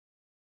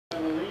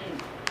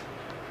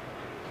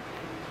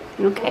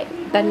Okay,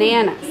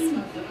 bananas.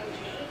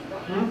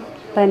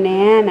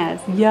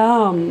 Bananas.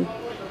 Yum.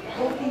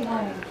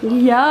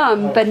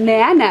 Yum.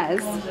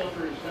 Bananas.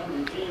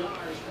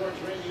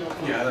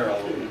 Yeah, they're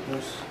all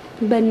equals.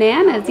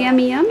 Bananas.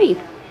 Yummy, yummy.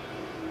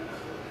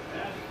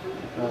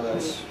 Oh,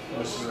 this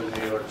is a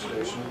New York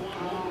station.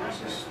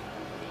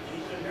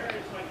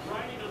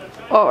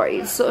 Oh,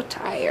 he's so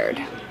tired.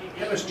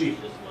 MSG. Here.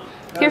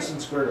 Madison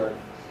Square Garden.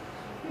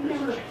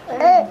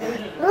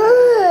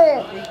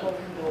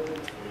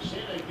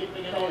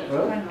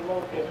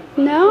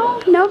 No?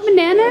 No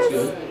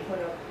bananas?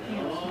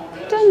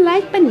 Don't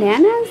like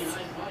bananas?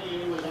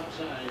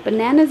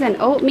 Bananas and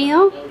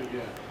oatmeal?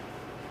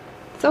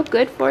 So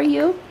good for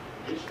you?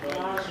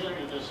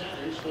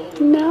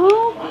 No?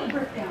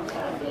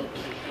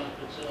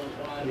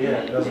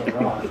 Yeah, it doesn't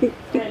rot.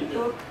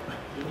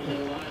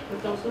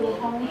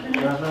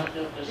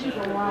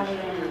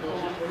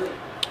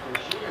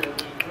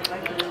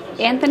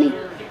 Anthony?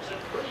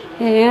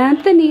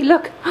 Anthony,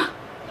 look!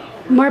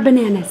 More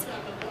bananas.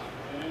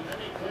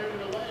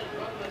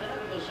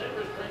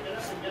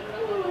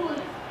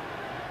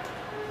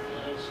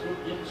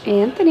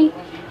 Anthony?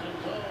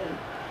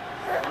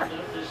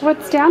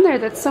 What's down there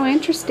that's so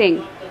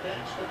interesting?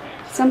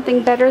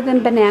 Something better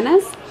than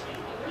bananas?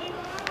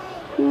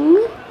 Hmm?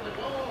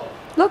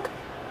 Look.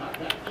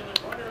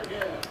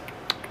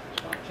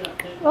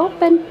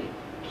 Open.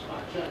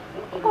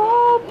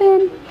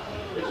 Open.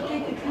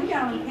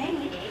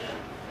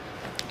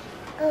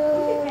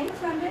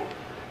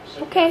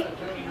 Okay.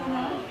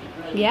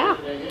 Yeah.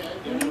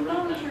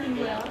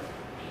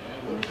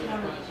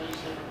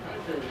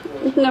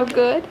 No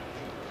good.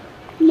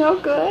 No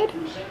good.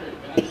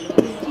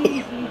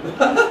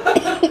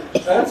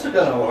 That's kind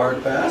of a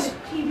hard pass.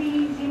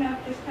 TVs, you know,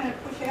 just kind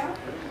of push out.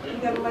 You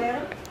got a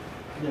ladder?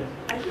 Yeah.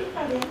 I think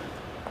I did.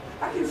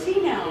 I can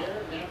see now.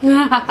 I don't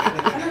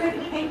have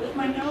to paint with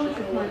my nose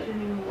as much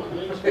anymore.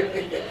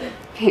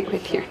 Paint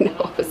with your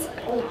nose.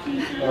 Old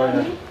t-shirt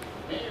on me.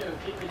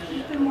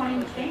 She's been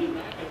wanting to paint.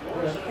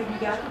 Have you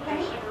got the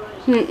paint?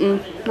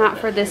 Mm-mm. Not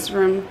for this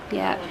room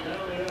yet.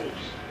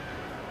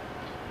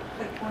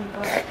 Like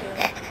 $20 there.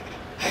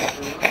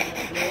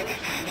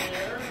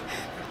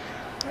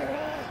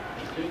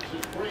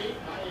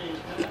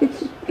 I'm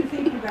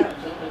thinking about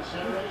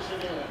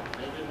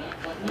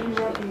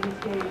interrupting this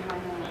game in my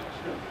nose.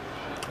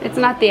 It's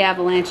not the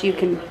Avalanche.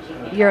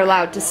 You're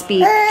allowed to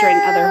speak during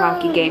other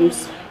hockey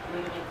games.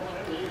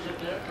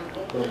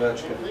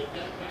 Ovechkin.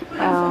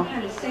 Oh.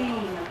 Kind of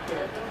singing up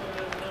there.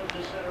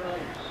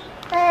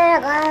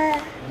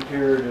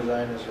 Interior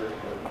design is her.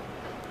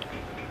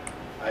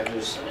 I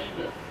just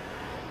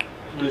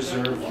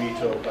reserve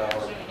veto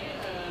power.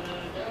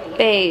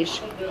 Beige.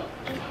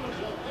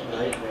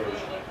 Light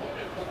beige.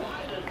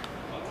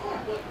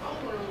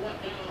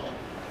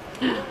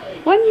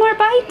 One more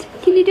bite?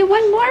 Can you do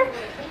one more?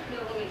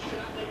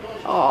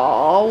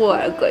 Oh,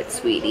 what a good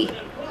sweetie.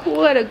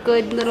 What a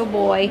good little You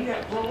boy.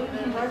 got rollers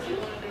and brushes?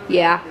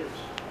 Yeah.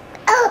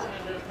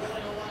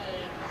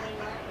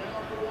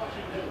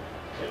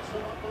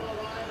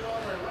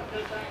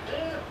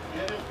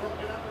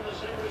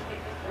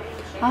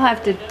 I'll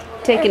have to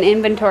take an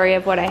inventory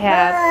of what I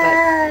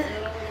have,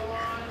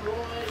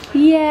 but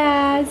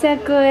yeah, is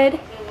that good?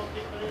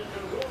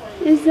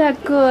 Is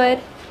that good?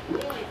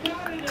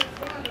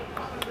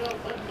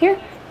 Here,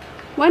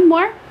 one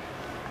more?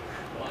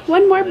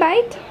 One more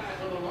bite?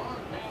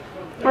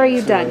 Or are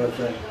you done?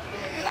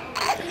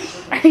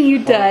 Are you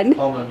done?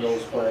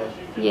 Palmendals play.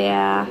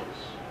 Yeah.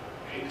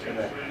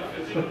 Today.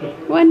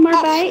 One more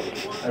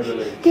bite? I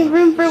really. Give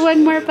room for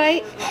one more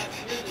bite?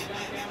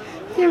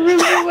 Give room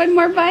for one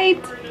more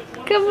bite?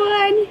 Come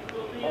on.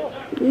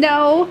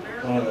 No.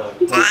 One of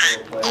the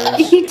baseball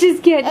players You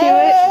just can't do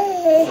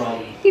it.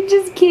 from You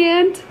just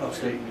can't.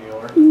 upstate New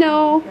York.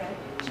 No.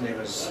 His name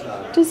is.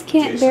 Just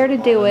can't bear to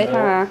do it,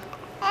 huh?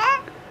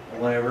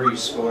 Whenever he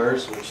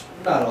scores, which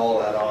not all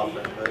that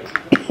often, but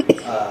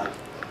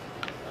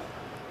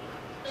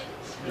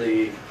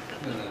the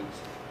announcer.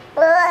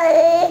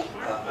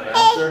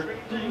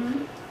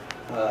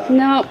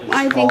 No, his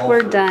I think call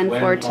we're done when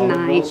for Palmendale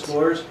tonight.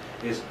 scores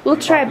is We'll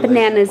the try population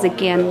bananas of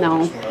again, Palmendale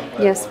though. just went up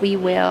by Yes, one. we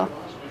will.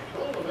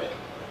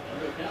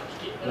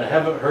 And I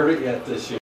haven't heard it yet this year.